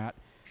games. They're at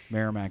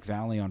Merrimack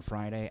Valley on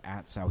Friday,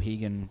 at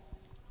Sauhegan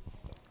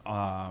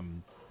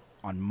on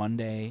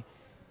Monday,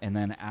 and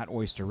then at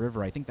Oyster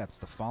River. I think that's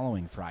the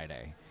following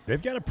Friday.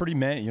 They've got a pretty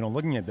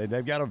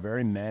they've got a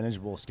very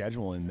manageable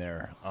schedule in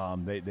there.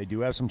 They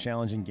do have some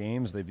challenging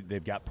games.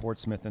 They've got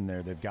Portsmouth in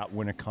there. They've got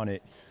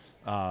Winnacunnet.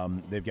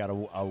 They've got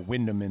a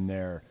Wyndham in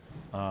there.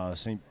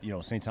 St.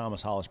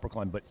 Thomas, Hollis,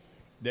 Brookline, but.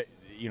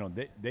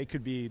 They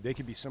could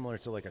be similar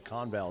to like a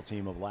Conval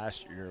team of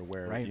last year,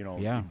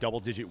 where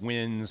double-digit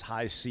wins,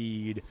 high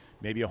seed,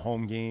 maybe a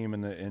home game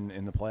in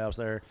the playoffs.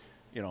 There,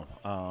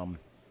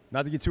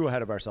 not to get too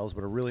ahead of ourselves,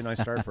 but a really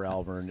nice start for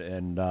Alvern,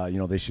 and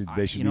they should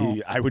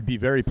be. I would be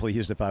very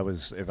pleased if I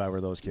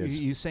were those kids.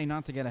 You say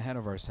not to get ahead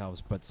of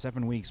ourselves, but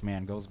 7 weeks,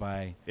 man, goes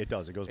by. It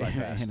does. It goes by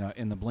fast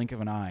in the blink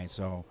of an eye.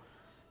 So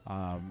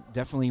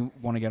definitely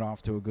want to get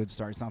off to a good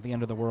start. It's not the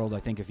end of the world, I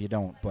think, if you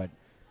don't, but.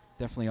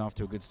 Definitely off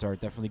to a good start.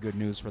 Definitely good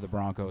news for the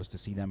Broncos to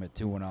see them at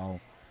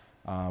 2-0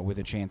 with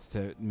a chance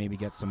to maybe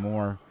get some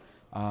more.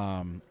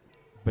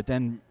 But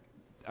then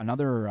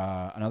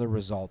another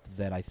result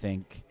that I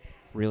think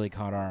really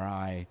caught our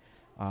eye.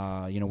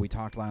 We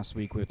talked last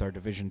week with our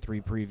Division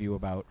III preview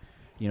about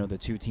the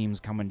 2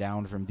 teams coming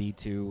down from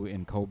D2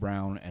 in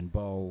Co-Brown and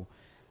Bow.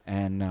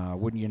 And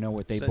wouldn't you know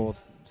it, they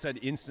both said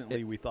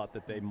instantly we thought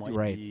that they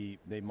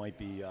might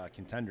be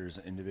contenders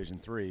in Division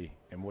III,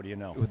 and what do you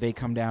know? They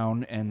come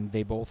down and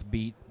they both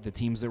beat the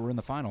teams that were in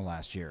the final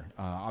last year.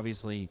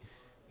 Obviously,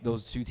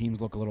 those 2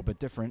 teams look a little bit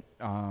different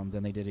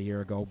than they did a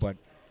year ago, but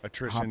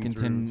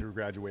attrition through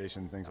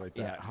graduation, things like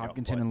that. Yeah,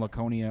 Hopkinton and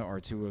Laconia are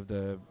 2 of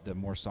the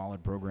more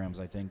solid programs,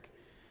 I think,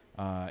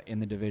 in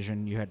the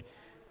division. You had,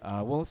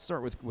 let's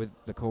start with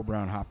the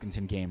Co-Brown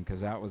Hopkinton game,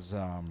 because that was.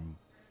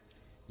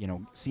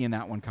 Seeing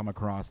that one come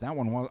across, that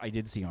one I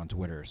did see on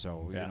Twitter.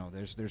 So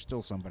there's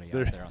still somebody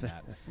out there on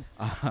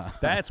that.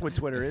 That's what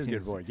Twitter is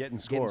good for: getting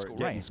scores.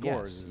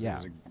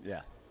 Yes,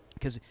 yeah.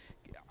 Because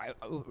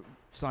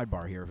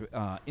sidebar here,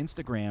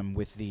 Instagram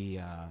with the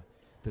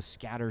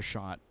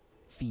scattershot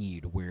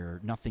feed where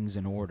nothing's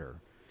in order.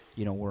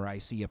 Where I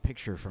see a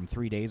picture from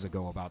 3 days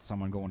ago about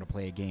someone going to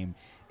play a game,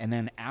 and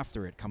then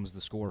after it comes the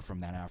score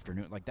from that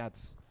afternoon. Like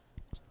that's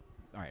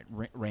all right.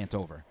 Rant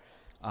over.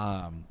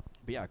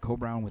 But yeah,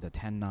 Co-Brown with a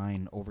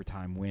 10-9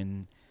 overtime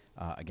win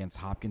against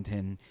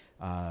Hopkinton.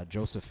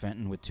 Joseph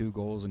Fenton with 2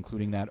 goals,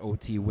 including that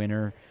OT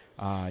winner.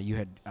 You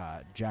had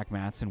Jack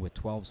Matson with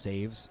 12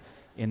 saves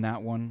in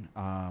that one,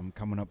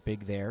 coming up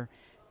big there.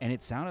 And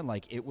it sounded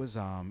like it was,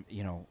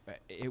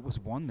 it was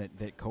one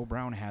that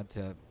Co-Brown had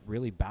to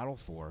really battle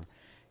for.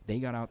 They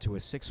got out to a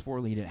 6-4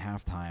 lead at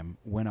halftime,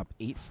 went up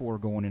 8-4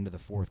 going into the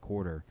fourth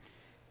quarter.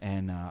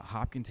 And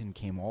Hopkinton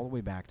came all the way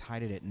back,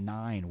 tied it at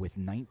 9 with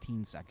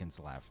 19 seconds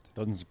left.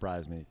 Doesn't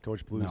surprise me.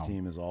 Coach Blue's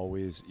team is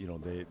always,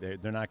 they're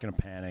not going to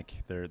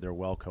panic. They're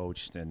well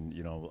coached, and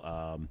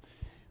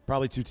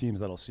probably 2 teams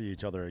that'll see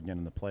each other again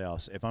in the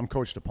playoffs. If I'm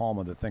Coach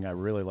DePalma, the thing I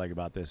really like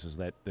about this is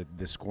that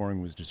the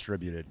scoring was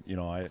distributed.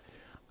 I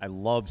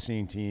love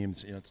seeing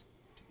teams.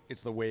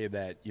 It's the way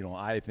that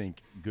I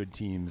think good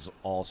teams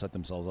all set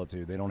themselves up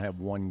to. They don't have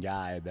one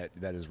guy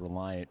that is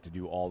reliant to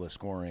do all the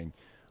scoring.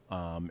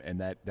 And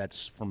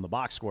that's from the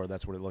box score.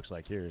 That's what it looks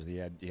like here. Is he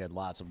had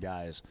lots of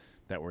guys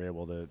that were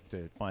able to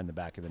find the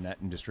back of the net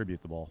and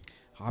distribute the ball.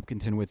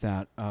 Hopkinton with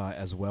that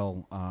as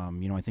well.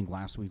 I think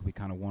last week we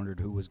kind of wondered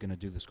who was going to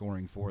do the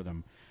scoring for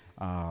them.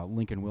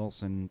 Lincoln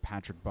Wilson,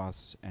 Patrick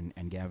Buss, and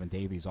Gavin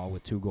Davies, all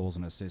with 2 goals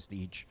and assists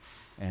each,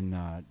 and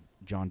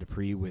John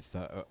Dupree with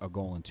a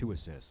goal and 2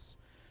 assists.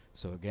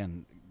 So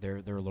again, they're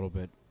a little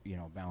bit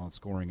balanced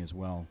scoring as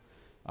well.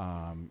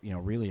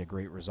 Really a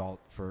great result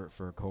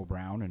for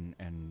Co-Brown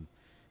and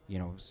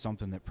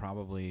something that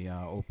probably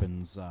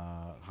opens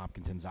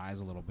Hopkinton's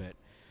eyes a little bit.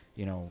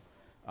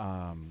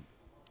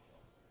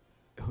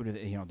 Who do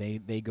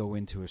they go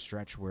into a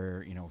stretch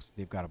where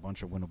they've got a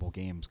bunch of winnable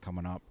games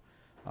coming up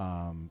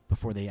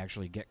before they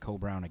actually get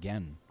Co-Brown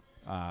again,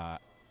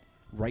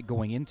 right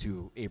going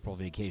into April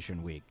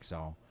vacation week.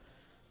 So,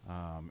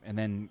 and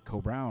then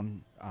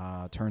Co-Brown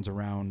turns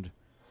around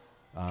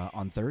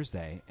on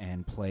Thursday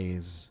and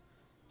plays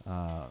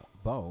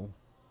Bow,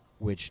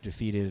 which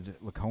defeated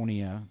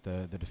Laconia,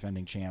 the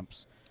defending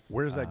champs.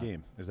 Where is that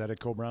game? Is that at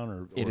Co-Brown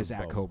or it is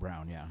Bow? At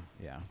Co-Brown, yeah.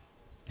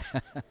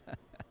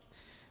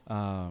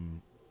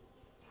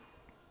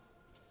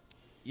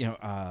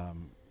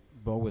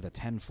 Bow with a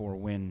 10-4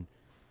 win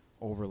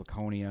over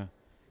Laconia.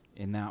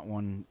 In that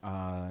one,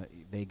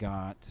 they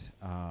got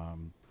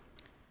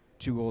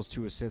 2 goals,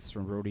 2 assists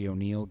from Brody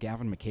O'Neill.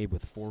 Gavin McCabe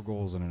with 4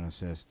 goals and an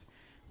assist.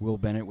 Will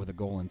Bennett with a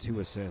goal and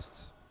 2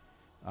 assists.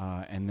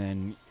 And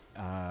then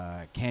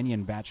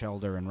Kenyon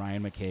Batchelder and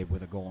Ryan McCabe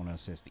with a goal and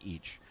assist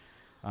each.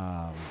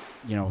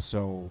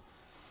 So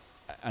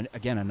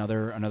again,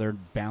 another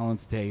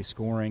balanced day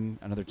scoring,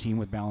 another team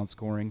with balanced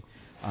scoring.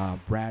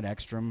 Brad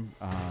Ekstrom,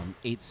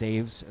 8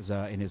 saves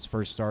in his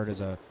first start as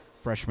a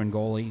freshman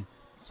goalie.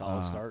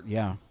 Solid start.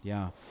 Yeah.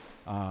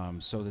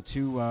 So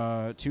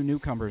the two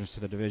newcomers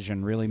to the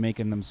division really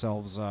making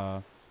themselves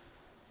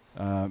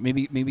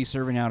maybe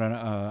serving out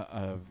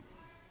a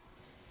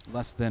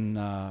less than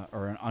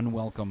or an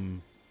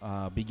unwelcome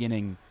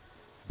beginning,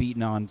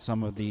 beating on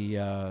some of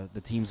the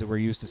teams that we're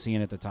used to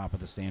seeing at the top of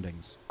the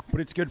standings. But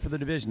it's good for the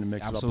division to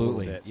mix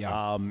Absolutely, it up a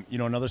little bit.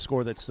 Yeah. Another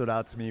score that stood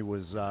out to me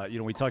was,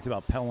 we talked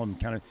about Pelham,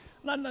 kind of,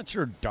 not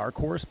sure dark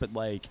horse, but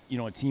a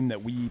team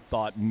that we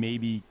thought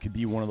maybe could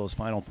be one of those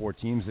Final Four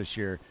teams this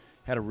year.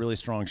 Had a really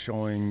strong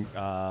showing,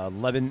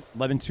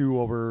 11-2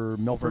 over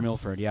Milford. For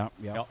Milford, yeah.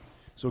 Yep.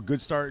 So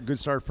good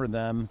start for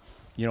them.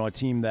 A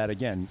team that,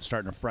 again,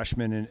 starting a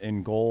freshman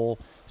in goal,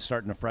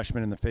 starting a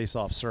freshman in the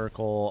face-off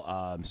circle.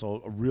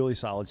 So a really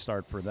solid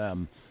start for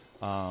them.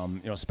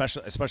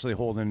 Especially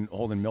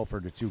holding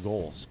Milford to 2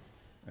 goals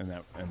in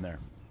there. I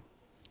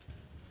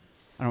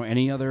don't know,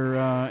 any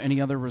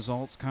other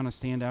results kind of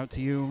stand out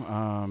to you?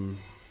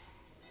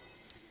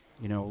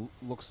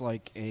 Looks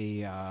like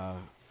a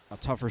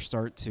tougher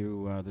start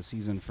to the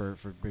season for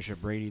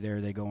Bishop Brady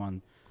there. They go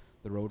on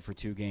the road for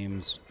 2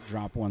 games,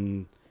 drop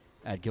one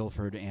at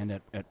Guilford and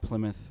at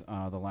Plymouth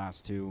the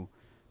last 2,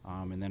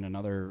 and then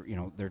another,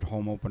 their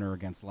home opener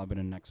against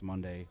Lebanon next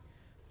Monday.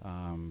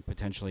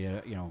 Potentially,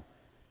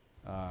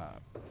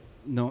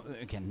 no,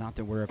 again, not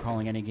that we're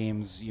calling any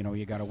games,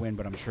 you got to win,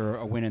 but I'm sure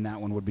a win in that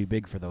one would be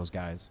big for those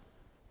guys.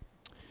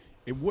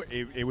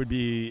 It'd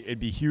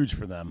be huge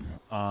for them.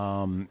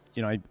 I'm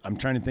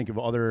trying to think of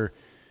other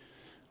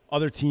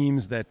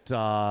teams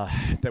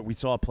that we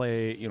saw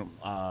play.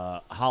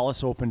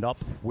 Hollis opened up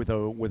with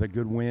a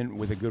good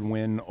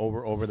win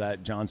over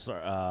that John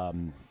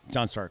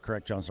Stark,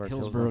 correct? John Stark,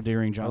 Hillsborough,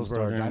 Deering, John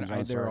Stark.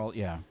 They're all,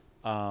 yeah.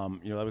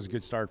 That was a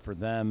good start for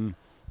them.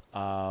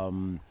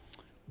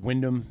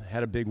 Wyndham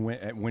had a big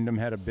win. Wyndham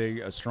had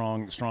a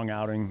strong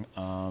outing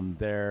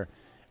there.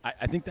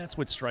 I think that's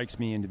what strikes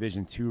me in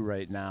Division II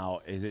right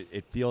now. Is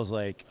it feels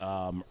like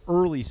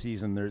early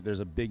season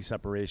there's a big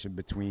separation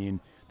between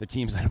the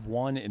teams that have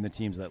won and the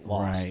teams that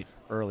lost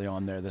early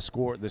on there. The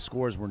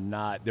scores were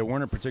not. There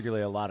weren't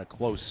particularly a lot of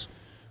close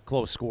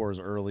scores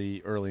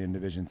early in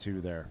Division II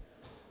there.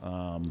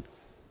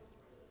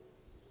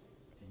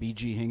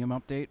 BG Hingham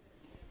update.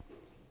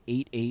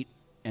 8-8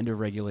 end of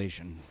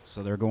regulation,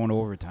 so they're going to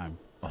overtime.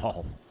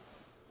 Oh,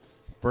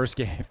 first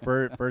game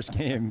for first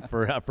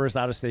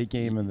out of state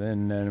game, and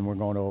then we're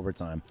going to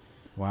overtime.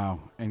 Wow,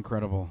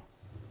 incredible.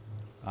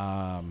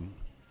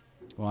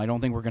 Well, I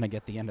don't think we're going to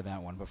get the end of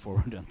that one before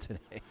we're done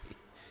today,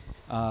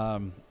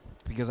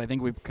 because I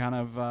think we've kind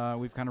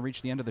of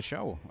reached the end of the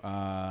show.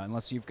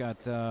 Unless you've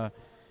got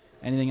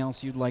anything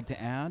else you'd like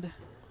to add.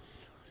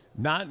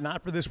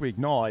 Not for this week.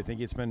 No, I think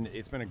it's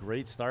been a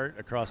great start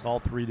across all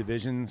 3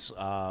 divisions.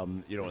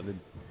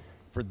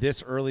 For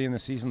this early in the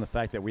season, the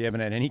fact that we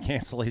haven't had any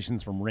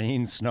cancellations from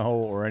rain, snow,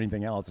 or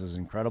anything else is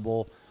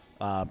incredible.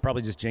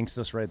 Probably just jinxed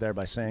us right there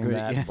by saying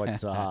that,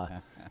 but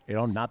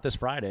not this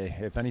Friday.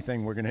 If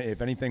anything,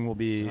 we'll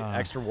be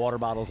extra water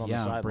bottles on the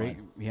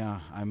sideline.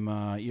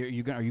 Are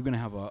you going to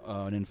have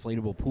an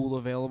inflatable pool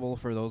available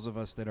for those of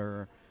us that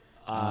are?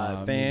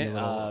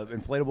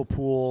 Inflatable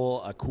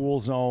pool, a cool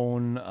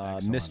zone,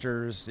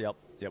 misters. Yep,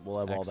 we'll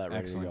have all that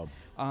ready to go.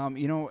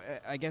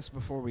 I guess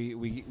before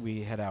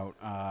we head out,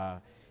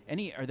 are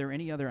there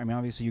any other? I mean,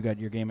 obviously you got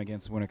your game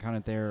against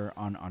Winnacunnet there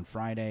on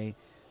Friday.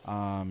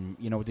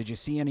 Did you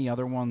see any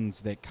other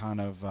ones that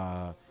kind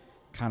of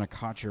kind of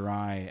caught your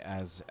eye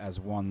as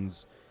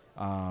ones,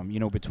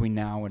 between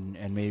now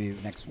and maybe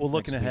next? Well,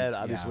 looking next ahead,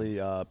 week? obviously,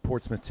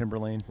 Portsmouth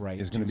Timberlane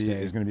is going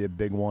to be a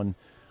big one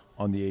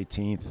on the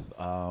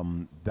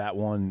 18th. That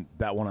one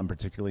I'm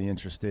particularly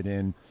interested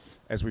in.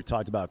 As we've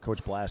talked about,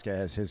 Coach Blaska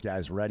has his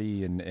guys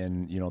ready, and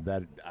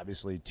that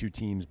obviously two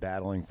teams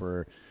battling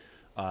for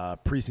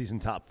preseason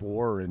top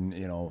 4 and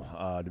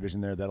division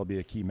there. That'll be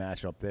a key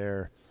matchup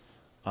there.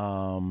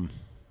 On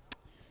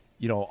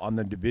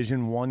the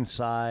Division 1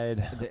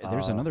 side,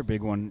 there's another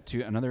big one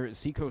too. Another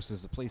Seacoast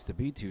is the place to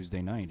be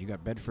Tuesday night. You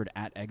got Bedford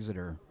at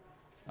Exeter.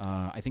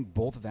 I think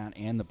both of that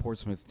and the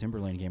Portsmouth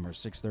Timberlane game are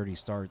 6:30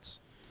 starts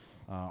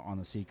on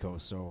the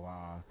Seacoast. So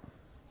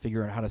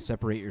figure out how to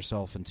separate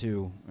yourself in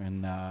two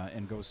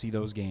and go see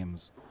those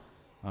games.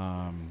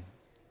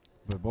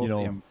 But both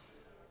of them.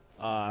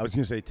 I was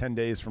going to say 10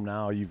 days from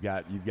now, you've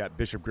got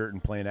Bishop Girton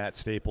playing at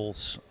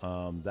Staples.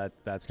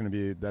 That's going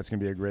to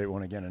be a great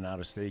one, again, an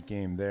out-of-state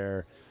game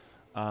there.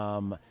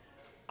 I'm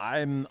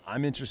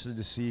interested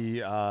to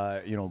see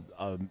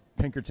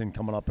Pinkerton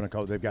coming up in a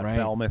couple. They've got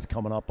Falmouth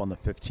coming up on the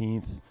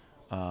 15th.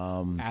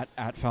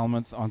 At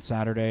Falmouth on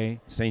Saturday.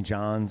 St.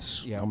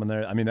 John's coming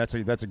there. I mean, that's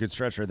a good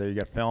stretch right there. You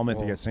got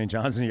Falmouth, you got St.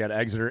 John's, and you got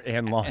Exeter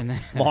and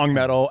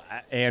Longmeadow,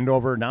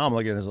 Andover. Now I'm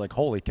looking at this like,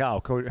 holy cow,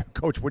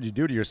 Coach, what'd you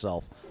do to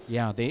yourself?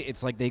 Yeah,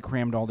 it's like they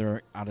crammed all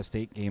their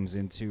out-of-state games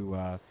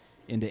into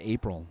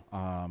April.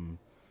 But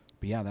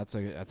yeah, that's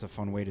a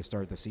fun way to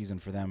start the season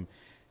for them.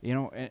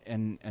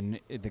 And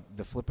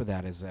the flip of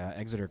that is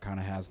Exeter kind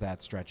of has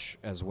that stretch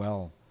as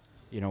well,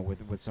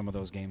 with some of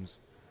those games.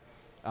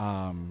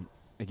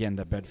 Again,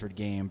 the Bedford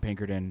game,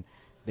 Pinkerton,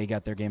 they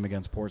got their game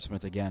against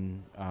Portsmouth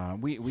again.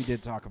 We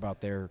did talk about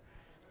their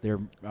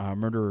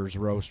Murderers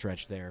Row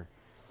stretch there,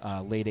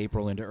 late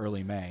April into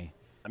early May.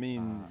 I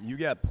mean, you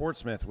got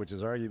Portsmouth, which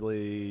is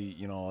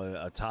arguably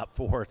a top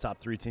 4, top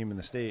 3 team in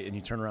the state, and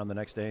you turn around the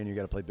next day and you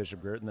got to play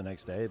Bishop Girton the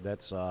next day.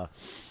 That's a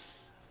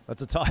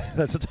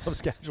tough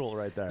schedule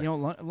right there.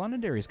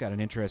 Londonderry's got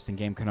an interesting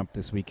game coming up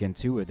this weekend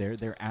too.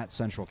 They're at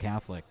Central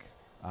Catholic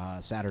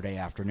Saturday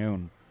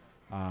afternoon.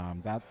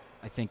 That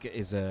I think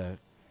is an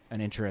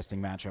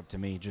interesting matchup to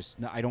me. Just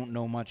I don't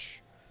know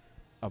much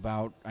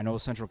about. I know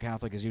Central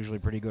Catholic is usually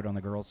pretty good on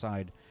the girls'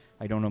 side.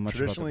 I don't know much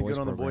about the boys' Traditionally good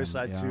on the boys'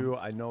 program. side too.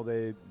 I know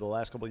the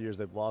last couple of years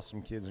they've lost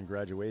some kids in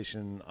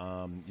graduation.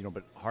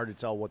 But hard to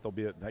tell what they'll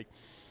be. Like,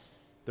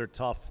 they're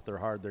tough, they're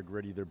hard, they're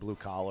gritty, they're blue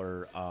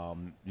collar.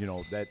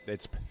 That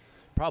it's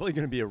probably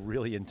going to be a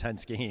really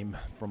intense game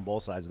from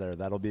both sides there.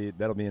 That'll be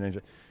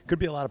could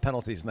be a lot of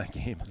penalties in that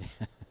game.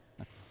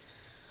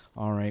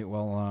 All right.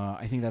 Well,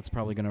 I think that's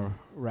probably going to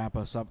wrap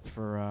us up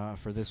for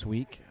this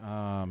week.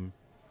 I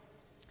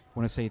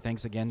want to say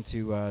thanks again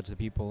to the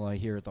people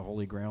here at the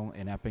Holy Grail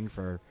in Epping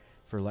for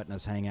letting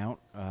us hang out,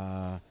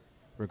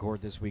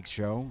 record this week's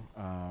show.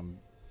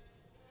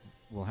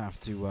 We'll have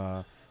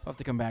to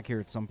come back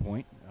here at some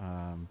point,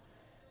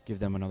 give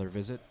them another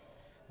visit.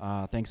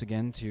 Thanks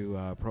again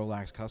to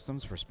Prolax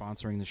Customs for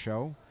sponsoring the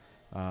show.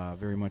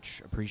 Very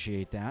much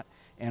appreciate that.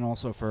 And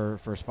also for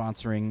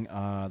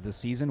sponsoring the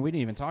season. We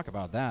didn't even talk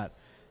about that.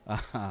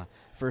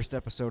 First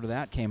episode of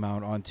that came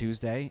out on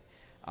Tuesday.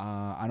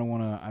 I don't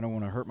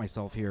want to hurt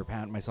myself here,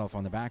 pat myself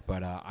on the back,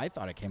 but I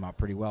thought it came out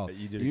pretty well.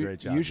 You did a great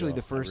job. Usually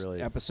the first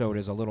episode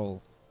is a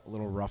little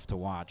rough to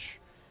watch,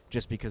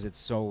 just because it's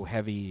so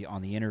heavy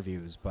on the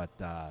interviews. But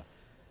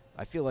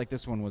I feel like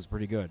this one was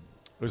pretty good.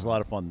 It was a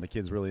lot of fun. The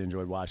kids really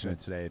enjoyed watching it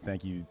today.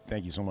 Thank you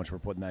so much for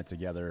putting that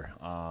together.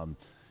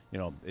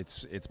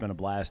 It's been a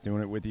blast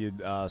doing it with you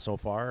so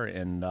far,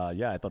 and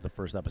I thought the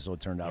first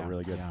episode turned out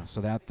really good. Yeah, so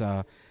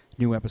that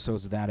new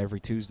episodes of that every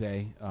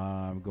Tuesday,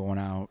 going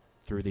out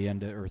through the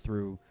end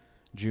through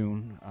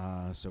June.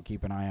 So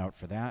keep an eye out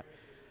for that.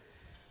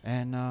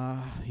 And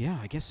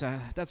I guess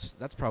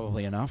that's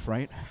probably enough,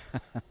 right?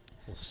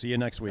 We'll see you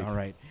next week. All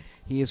right.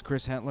 He is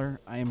Chris Hettler.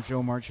 I am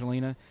Joe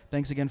Marchilena.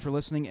 Thanks again for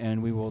listening,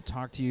 and we will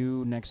talk to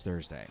you next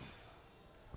Thursday.